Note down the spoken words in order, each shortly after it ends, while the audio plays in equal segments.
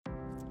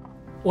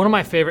One of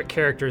my favorite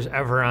characters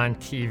ever on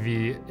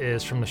TV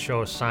is from the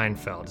show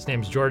Seinfeld. His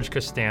name's George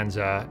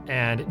Costanza,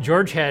 and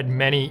George had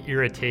many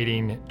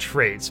irritating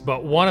traits,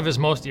 but one of his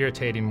most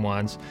irritating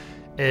ones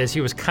is he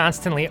was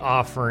constantly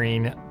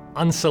offering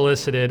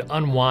unsolicited,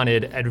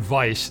 unwanted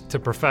advice to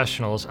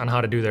professionals on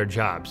how to do their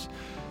jobs.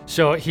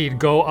 So he'd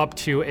go up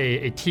to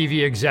a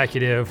TV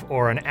executive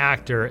or an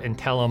actor and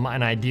tell him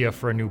an idea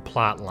for a new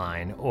plot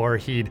line, or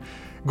he'd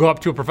go up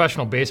to a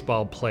professional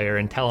baseball player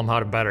and tell him how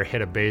to better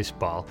hit a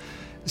baseball.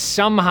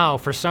 Somehow,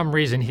 for some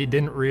reason, he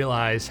didn't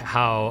realize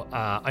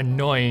how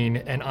annoying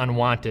and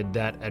unwanted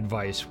that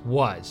advice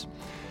was.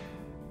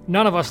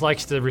 None of us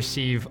likes to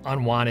receive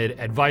unwanted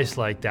advice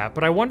like that,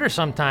 but I wonder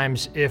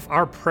sometimes if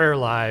our prayer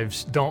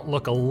lives don't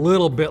look a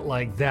little bit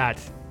like that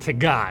to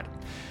God.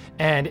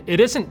 And it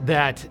isn't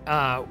that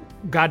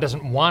God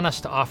doesn't want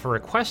us to offer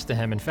requests to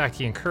Him. In fact,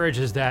 He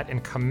encourages that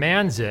and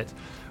commands it.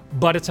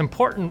 But it's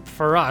important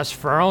for us,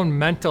 for our own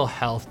mental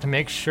health, to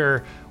make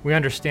sure we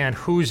understand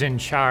who's in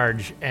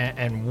charge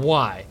and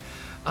why.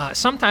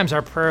 Sometimes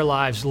our prayer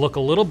lives look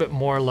a little bit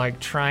more like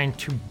trying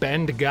to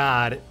bend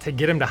God to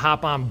get Him to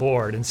hop on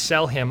board and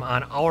sell Him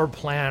on our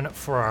plan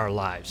for our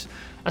lives.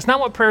 That's not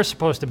what prayer is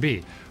supposed to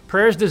be.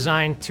 Prayer is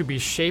designed to be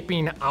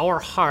shaping our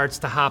hearts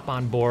to hop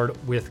on board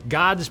with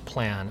God's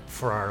plan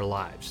for our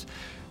lives.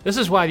 This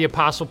is why the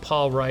Apostle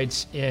Paul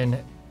writes in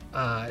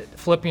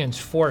Philippians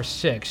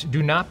 4:6,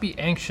 "Do not be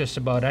anxious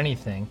about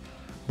anything,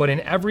 but in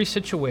every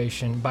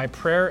situation, by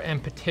prayer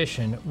and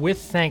petition,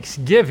 with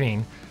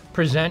thanksgiving,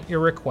 present your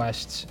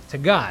requests to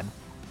God."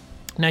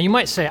 Now you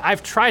might say,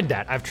 I've tried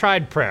that. I've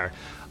tried prayer,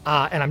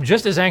 and I'm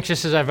just as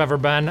anxious as I've ever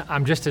been.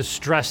 I'm just as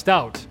stressed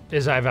out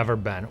as I've ever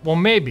been. Well,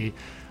 maybe,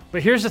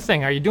 but here's the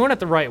thing. Are you doing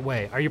it the right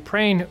way? Are you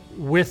praying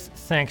with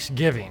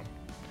thanksgiving?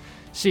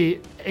 See,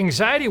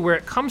 anxiety, where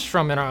it comes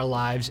from in our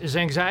lives, is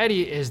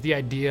anxiety is the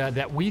idea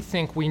that we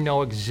think we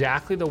know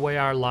exactly the way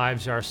our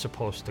lives are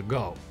supposed to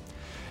go.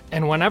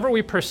 And whenever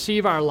we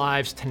perceive our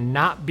lives to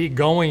not be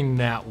going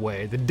that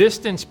way, the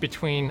distance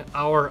between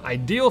our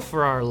ideal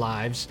for our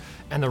lives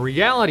and the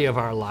reality of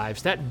our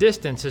lives, that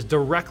distance is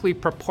directly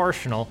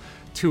proportional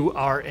to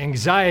our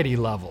anxiety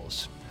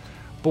levels.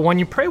 But when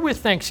you pray with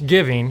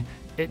thanksgiving,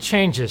 it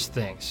changes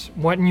things.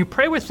 When you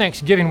pray with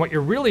thanksgiving, what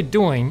you're really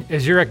doing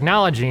is you're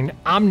acknowledging,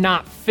 I'm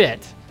not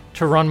fit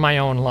to run my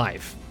own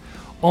life.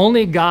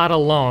 Only God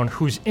alone,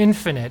 who's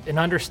infinite in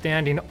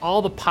understanding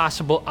all the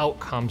possible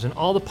outcomes and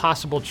all the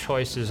possible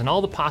choices and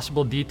all the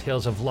possible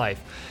details of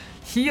life,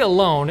 He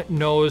alone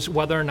knows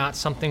whether or not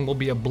something will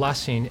be a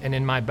blessing and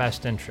in my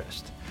best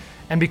interest.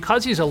 And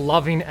because He's a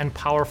loving and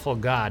powerful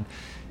God,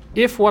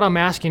 if what I'm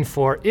asking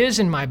for is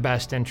in my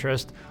best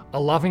interest, a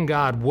loving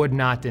God would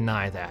not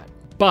deny that.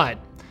 But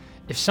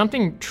if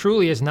something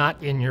truly is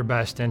not in your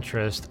best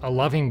interest, a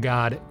loving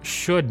God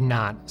should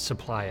not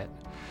supply it.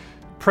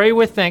 Pray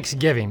with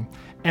thanksgiving,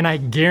 and I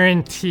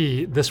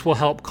guarantee this will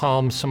help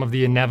calm some of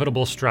the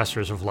inevitable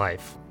stressors of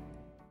life.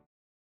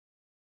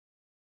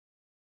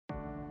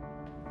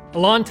 A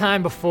long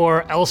time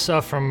before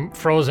Elsa from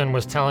Frozen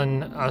was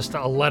telling us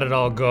to let it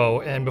all go,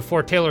 and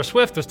before Taylor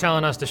Swift was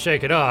telling us to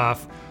shake it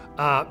off,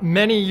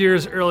 many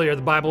years earlier,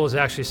 the Bible was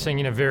actually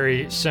singing a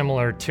very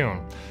similar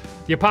tune.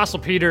 The Apostle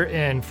Peter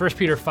in 1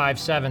 Peter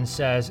 5:7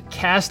 says,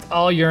 "Cast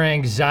all your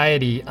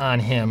anxiety on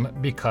Him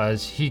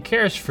because He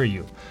cares for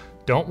you.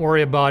 Don't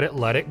worry about it,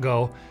 let it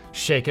go,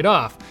 shake it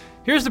off."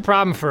 Here's the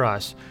problem for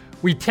us.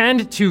 We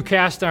tend to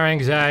cast our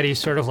anxiety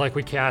sort of like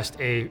we cast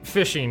a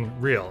fishing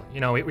reel. You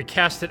know, we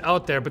cast it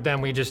out there, but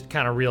then we just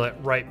kind of reel it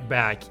right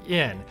back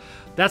in.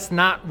 That's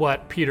not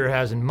what Peter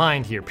has in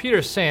mind here.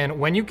 Peter's saying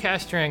when you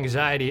cast your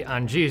anxiety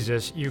on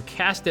Jesus, you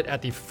cast it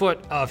at the foot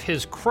of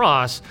His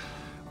cross,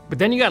 but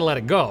then you got to let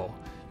it go.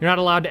 You're not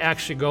allowed to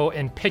actually go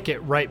and pick it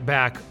right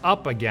back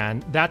up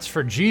again. That's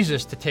for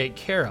Jesus to take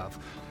care of.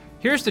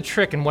 Here's the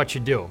trick in what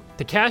you do.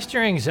 To cast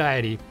your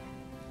anxiety,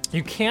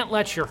 you can't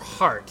let your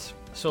heart,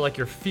 so like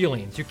your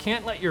feelings, you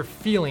can't let your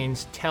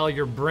feelings tell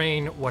your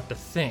brain what to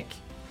think.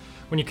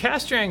 When you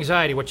cast your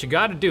anxiety, what you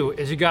got to do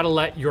is you got to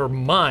let your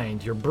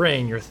mind, your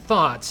brain, your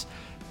thoughts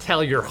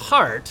tell your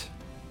heart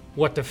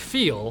what to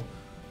feel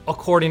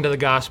according to the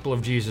gospel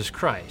of Jesus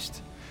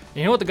Christ. And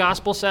you know what the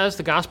gospel says?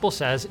 The gospel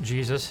says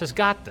Jesus has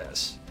got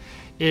this.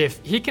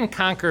 If He can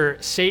conquer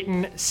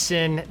Satan,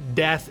 sin,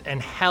 death,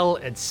 and hell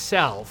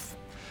itself,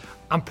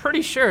 I'm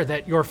pretty sure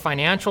that your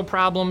financial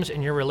problems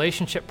and your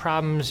relationship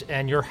problems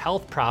and your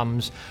health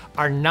problems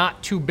are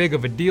not too big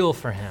of a deal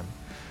for Him.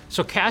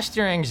 So cast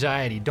your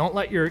anxiety. Don't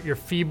let your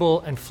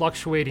feeble and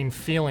fluctuating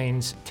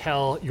feelings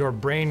tell your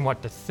brain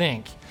what to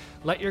think.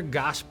 Let your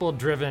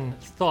gospel-driven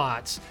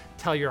thoughts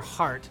tell your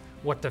heart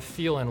what to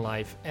feel in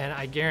life, and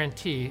I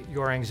guarantee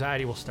your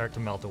anxiety will start to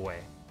melt away.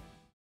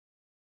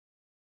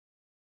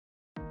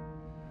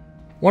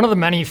 One of the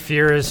many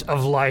fears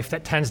of life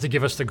that tends to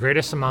give us the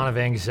greatest amount of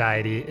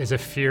anxiety is a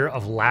fear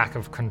of lack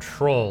of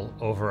control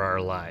over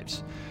our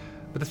lives.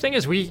 But the thing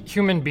is, we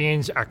human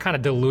beings are kind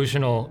of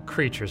delusional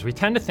creatures. We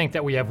tend to think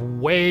that we have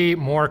way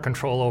more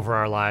control over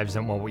our lives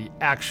than what we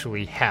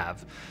actually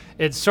have.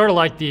 It's sort of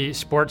like the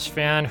sports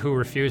fan who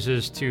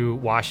refuses to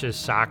wash his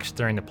socks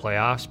during the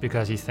playoffs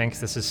because he thinks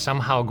this is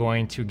somehow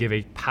going to give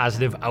a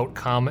positive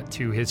outcome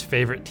to his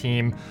favorite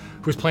team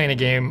who's playing a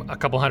game a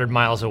couple hundred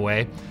miles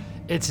away.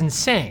 It's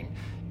insane.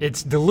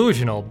 It's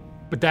delusional,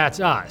 but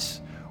that's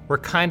us. We're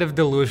kind of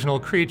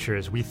delusional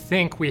creatures. We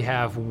think we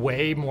have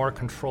way more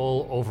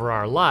control over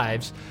our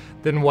lives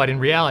than what in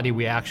reality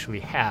we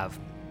actually have.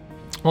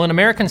 Well, in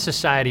American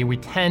society, we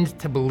tend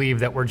to believe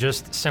that we're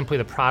just simply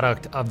the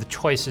product of the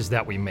choices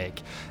that we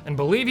make. And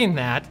believing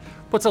that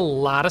puts a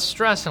lot of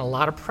stress and a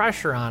lot of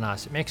pressure on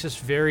us. It makes us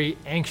very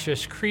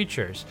anxious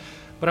creatures.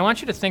 But I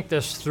want you to think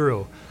this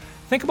through.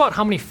 Think about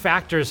how many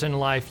factors in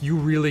life you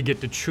really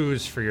get to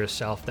choose for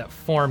yourself that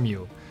form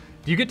you.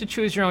 Do you get to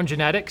choose your own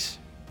genetics?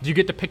 Do you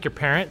get to pick your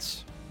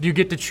parents? Do you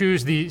get to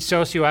choose the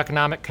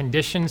socioeconomic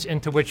conditions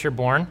into which you're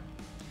born?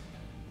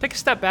 Take a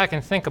step back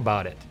and think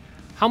about it.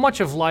 How much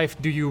of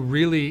life do you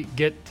really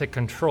get to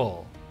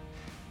control?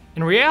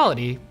 In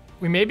reality,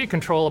 we maybe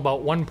control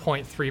about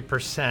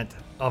 1.3%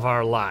 of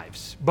our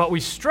lives, but we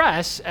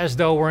stress as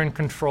though we're in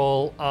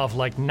control of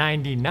like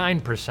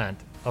 99%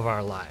 of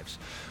our lives.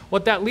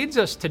 What that leads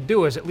us to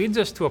do is it leads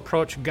us to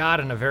approach God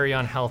in a very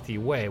unhealthy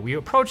way. We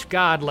approach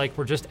God like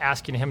we're just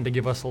asking him to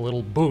give us a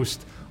little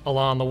boost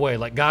along the way,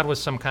 like God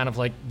was some kind of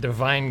like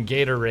divine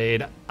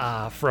Gatorade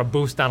for a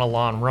boost on a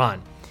long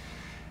run.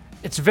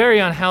 It's very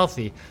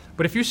unhealthy,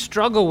 but if you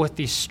struggle with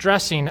the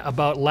stressing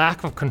about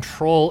lack of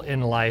control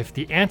in life,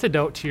 the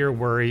antidote to your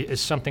worry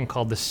is something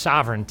called the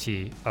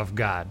sovereignty of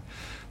God.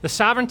 The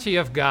sovereignty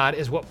of God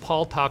is what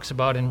Paul talks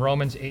about in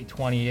Romans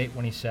 8:28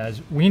 when he says,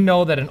 "We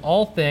know that in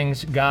all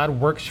things God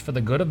works for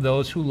the good of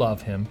those who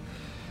love him."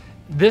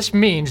 This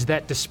means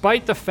that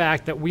despite the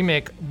fact that we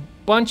make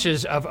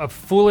bunches of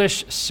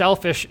foolish,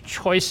 selfish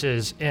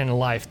choices in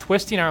life,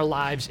 twisting our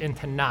lives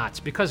into knots,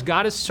 because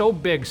God is so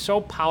big,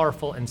 so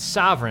powerful, and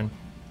sovereign,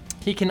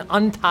 he can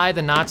untie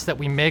the knots that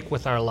we make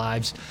with our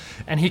lives,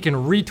 and he can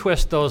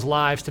retwist those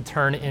lives to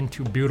turn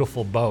into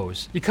beautiful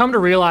bows. You come to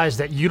realize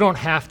that you don't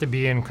have to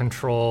be in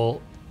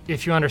control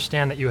if you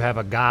understand that you have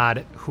a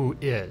God who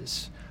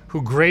is,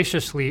 who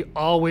graciously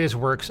always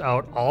works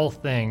out all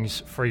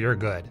things for your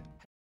good.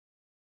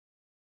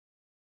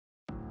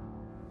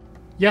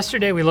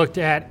 Yesterday, we looked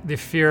at the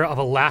fear of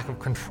a lack of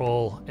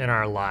control in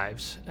our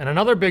lives. And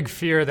another big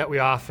fear that we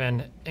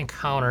often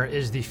encounter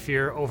is the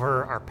fear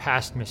over our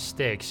past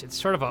mistakes. It's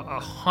sort of a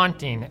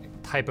haunting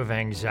type of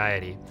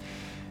anxiety.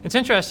 It's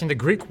interesting, the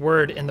Greek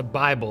word in the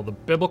Bible, the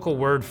biblical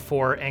word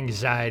for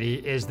anxiety,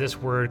 is this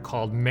word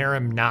called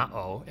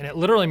merimnao, and it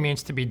literally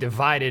means to be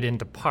divided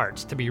into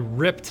parts, to be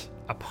ripped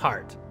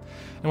apart.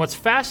 And what's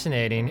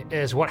fascinating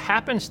is what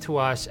happens to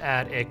us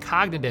at a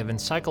cognitive and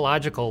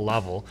psychological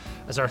level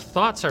as our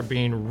thoughts are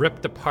being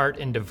ripped apart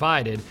and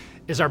divided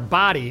is our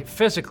body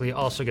physically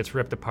also gets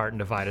ripped apart and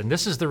divided. And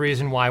this is the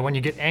reason why when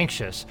you get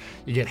anxious,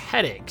 you get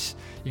headaches,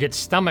 you get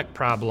stomach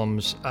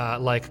problems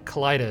like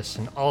colitis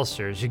and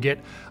ulcers, you get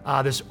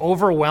this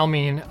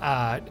overwhelming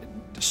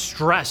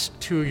stress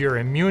to your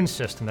immune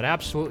system that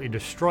absolutely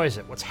destroys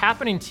it. What's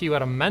happening to you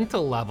at a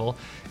mental level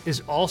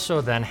is also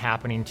then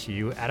happening to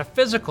you at a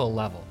physical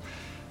level.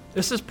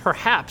 This is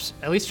perhaps,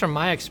 at least from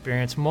my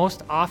experience,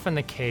 most often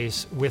the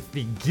case with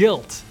the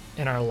guilt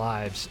in our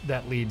lives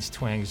that leads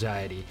to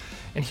anxiety.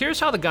 And here's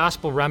how the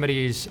gospel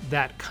remedies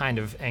that kind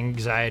of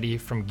anxiety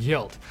from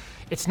guilt.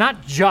 It's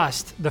not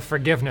just the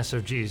forgiveness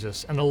of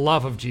Jesus and the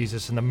love of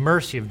Jesus and the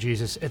mercy of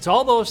Jesus. It's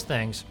all those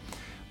things,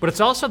 but it's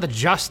also the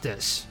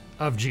justice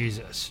of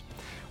Jesus.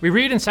 We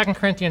read in 2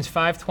 Corinthians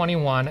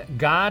 5:21,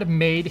 God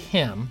made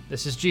him,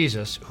 this is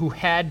Jesus, who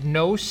had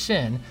no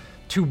sin,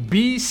 to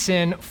be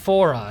sin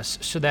for us,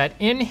 so that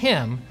in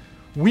him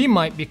we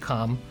might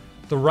become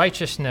the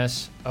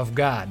righteousness of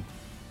God.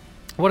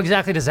 What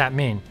exactly does that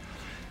mean?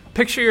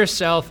 Picture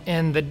yourself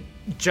in the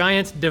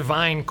giant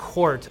divine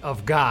court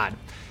of God,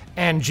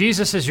 and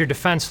Jesus is your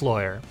defense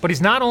lawyer. But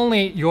he's not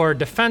only your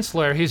defense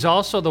lawyer, he's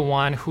also the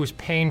one who's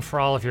paying for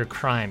all of your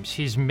crimes.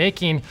 He's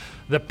making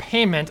the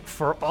payment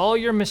for all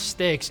your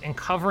mistakes and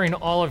covering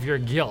all of your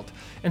guilt.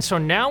 And so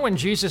now when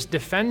Jesus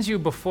defends you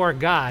before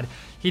God,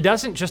 he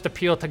doesn't just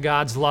appeal to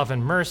God's love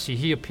and mercy,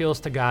 he appeals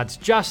to God's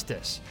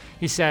justice.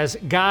 He says,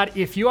 God,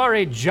 if you are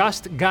a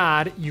just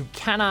God, you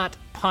cannot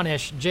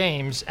punish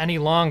James any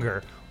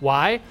longer.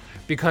 Why?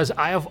 Because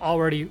I have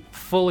already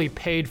fully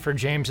paid for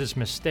James's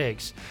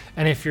mistakes.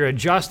 And if you're a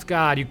just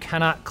God, you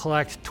cannot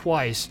collect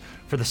twice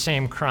for the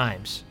same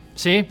crimes.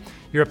 See?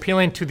 You're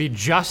appealing to the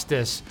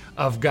justice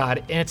of God,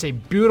 and it's a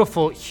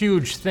beautiful,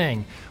 huge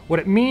thing. What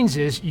it means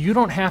is you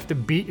don't have to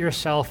beat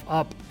yourself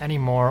up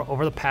anymore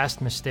over the past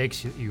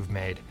mistakes you've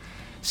made.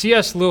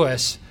 C.S.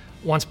 Lewis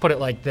once put it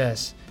like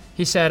this.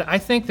 He said, I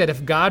think that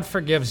if God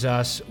forgives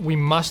us, we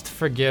must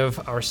forgive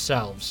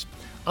ourselves.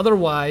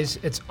 Otherwise,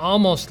 it's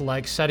almost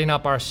like setting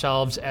up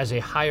ourselves as a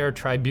higher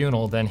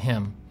tribunal than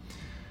him.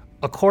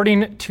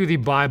 According to the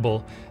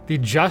Bible, The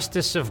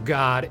justice of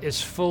God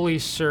is fully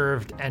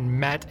served and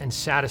met and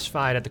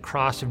satisfied at the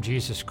cross of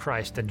Jesus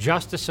Christ. The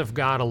justice of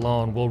God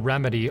alone will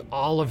remedy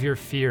all of your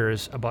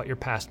fears about your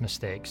past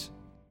mistakes.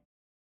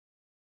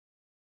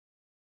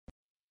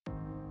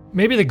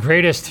 Maybe the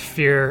greatest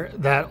fear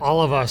that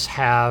all of us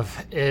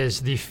have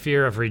is the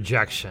fear of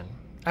rejection.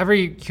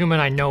 Every human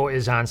I know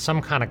is on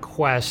some kind of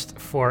quest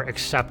for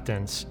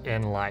acceptance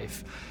in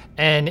life.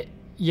 And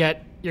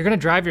yet, you're going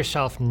to drive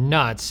yourself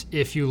nuts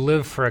if you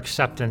live for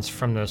acceptance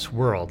from this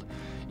world.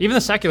 Even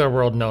the secular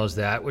world knows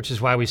that, which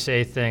is why we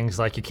say things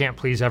like you can't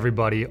please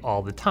everybody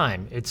all the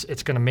time. It's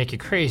going to make you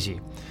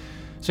crazy.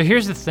 So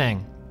here's the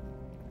thing.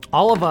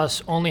 All of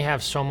us only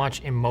have so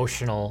much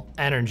emotional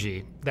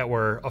energy that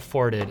we're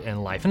afforded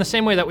in life, in the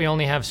same way that we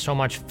only have so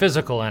much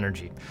physical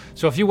energy.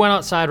 So if you went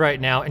outside right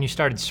now and you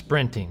started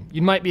sprinting,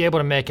 you might be able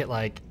to make it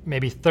like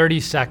maybe 30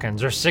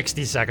 seconds or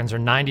 60 seconds or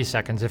 90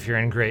 seconds if you're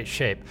in great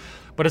shape.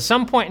 But at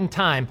some point in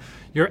time,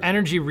 your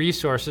energy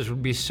resources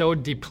would be so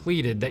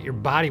depleted that your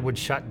body would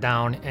shut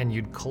down and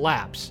you'd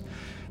collapse.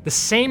 The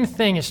same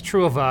thing is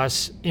true of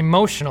us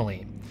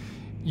emotionally.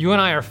 You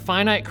and I are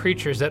finite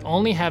creatures that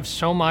only have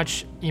so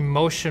much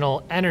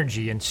emotional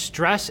energy, and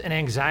stress and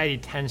anxiety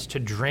tends to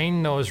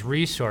drain those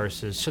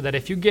resources, so that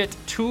if you get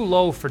too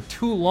low for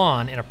too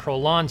long in a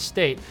prolonged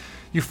state,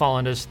 you fall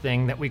into this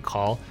thing that we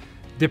call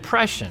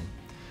depression.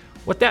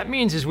 What that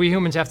means is we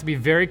humans have to be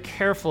very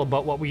careful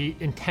about what we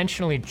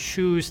intentionally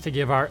choose to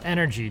give our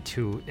energy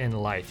to in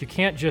life. You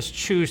can't just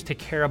choose to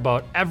care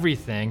about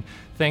everything,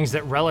 things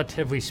that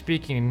relatively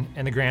speaking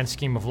in the grand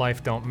scheme of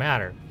life don't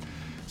matter.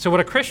 So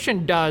what a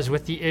Christian does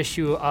with the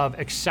issue of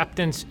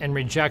acceptance and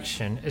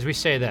rejection is we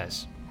say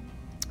this.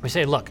 We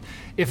say, look,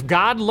 if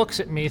God looks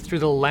at me through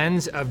the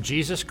lens of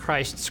Jesus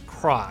Christ's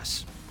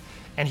cross,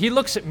 and he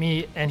looks at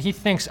me and he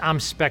thinks I'm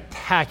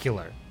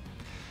spectacular,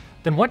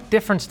 then what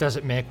difference does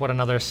it make what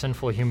another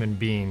sinful human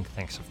being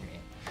thinks of me?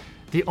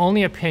 The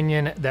only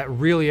opinion that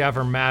really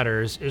ever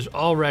matters is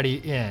already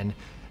in,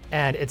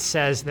 and it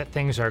says that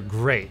things are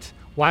great.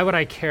 Why would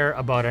I care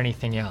about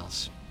anything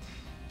else?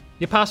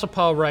 The Apostle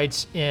Paul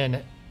writes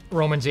in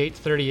Romans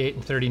 8:38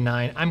 and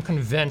 39, I'm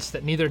convinced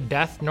that neither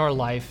death nor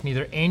life,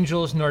 neither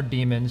angels nor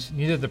demons,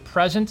 neither the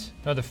present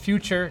nor the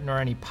future, nor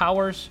any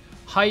powers,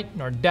 height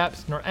nor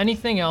depth, nor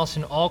anything else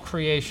in all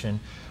creation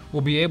will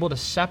be able to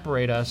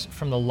separate us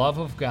from the love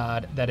of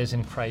God that is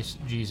in Christ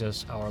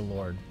Jesus our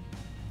Lord.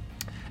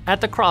 At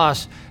the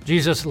cross,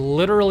 Jesus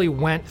literally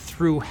went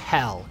through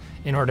hell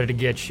in order to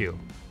get you.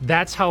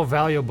 That's how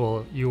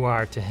valuable you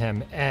are to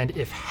him. And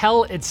if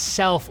hell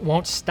itself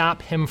won't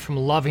stop him from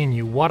loving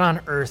you, what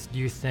on earth do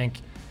you think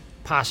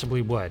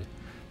possibly would?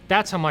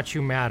 That's how much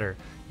you matter.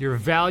 You're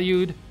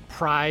valued,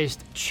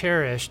 prized,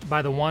 cherished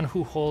by the one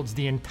who holds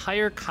the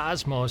entire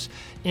cosmos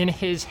in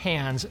his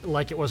hands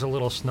like it was a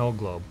little snow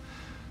globe.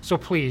 So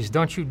please,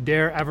 don't you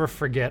dare ever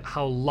forget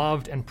how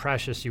loved and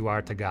precious you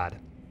are to God.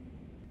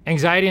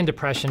 Anxiety and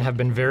depression have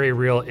been very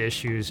real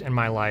issues in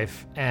my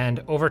life,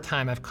 and over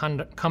time I've come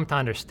to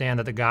understand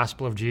that the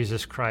gospel of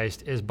Jesus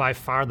Christ is by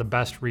far the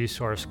best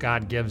resource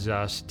God gives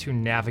us to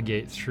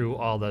navigate through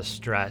all this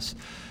stress.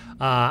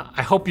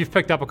 I hope you've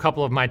picked up a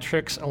couple of my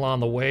tricks along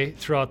the way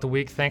throughout the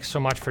week. Thanks so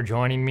much for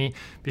joining me.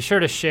 Be sure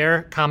to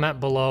share, comment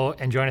below,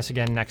 and join us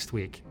again next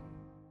week.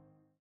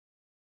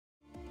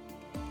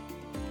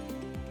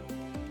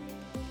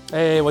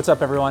 Hey, what's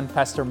up everyone?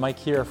 Pastor Mike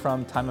here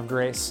from Time of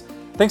Grace.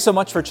 Thanks so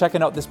much for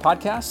checking out this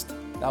podcast.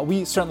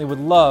 We certainly would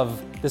love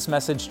this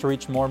message to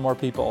reach more and more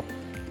people.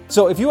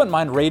 So if you wouldn't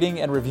mind rating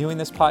and reviewing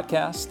this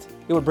podcast,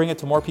 it would bring it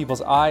to more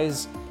people's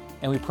eyes,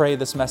 and we pray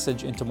this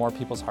message into more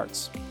people's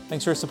hearts.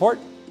 Thanks for your support,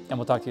 and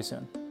we'll talk to you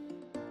soon.